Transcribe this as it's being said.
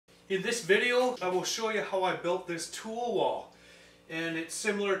In this video, I will show you how I built this tool wall. And it's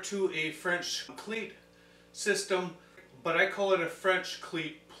similar to a French cleat system, but I call it a French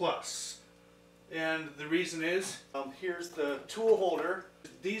cleat plus. And the reason is, here's the tool holder.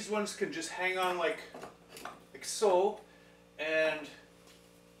 These ones can just hang on like so, and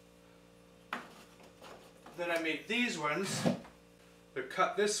then I made these ones. They're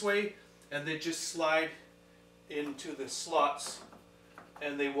cut this way, and they just slide into the slots,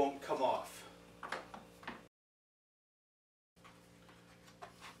 and they won't come off.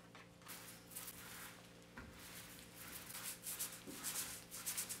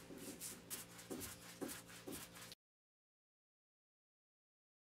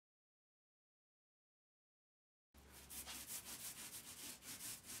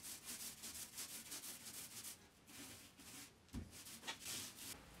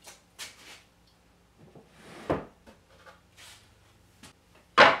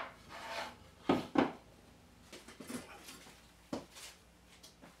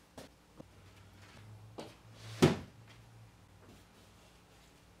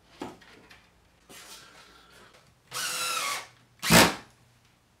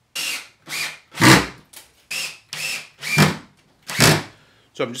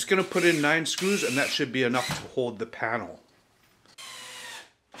 So I'm just going to put in 9 screws, and that should be enough to hold the panel.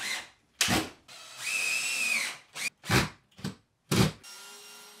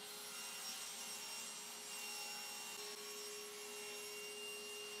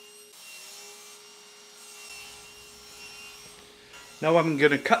 Now I'm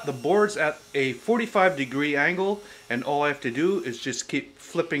going to cut the boards at a 45-degree angle, and all I have to do is just keep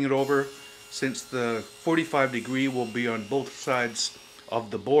flipping it over, since the 45-degree will be on both sides of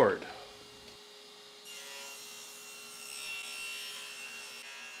the board.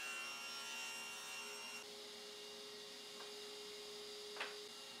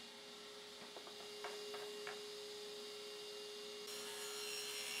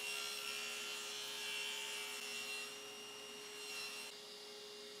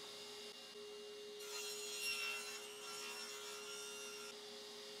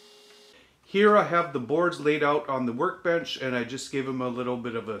 Here I have the boards laid out on the workbench, and I just gave them a little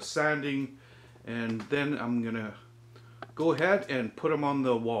bit of a sanding, and then I'm gonna go ahead and put them on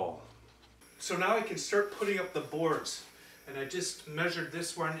the wall. So now I can start putting up the boards, and I just measured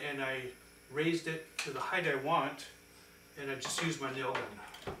this one and I raised it to the height I want, and I just used my nail gun.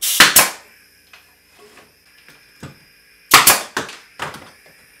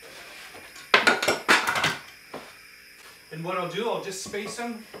 And what I'll do, I'll just space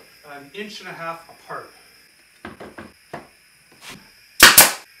them 1.5 inches apart.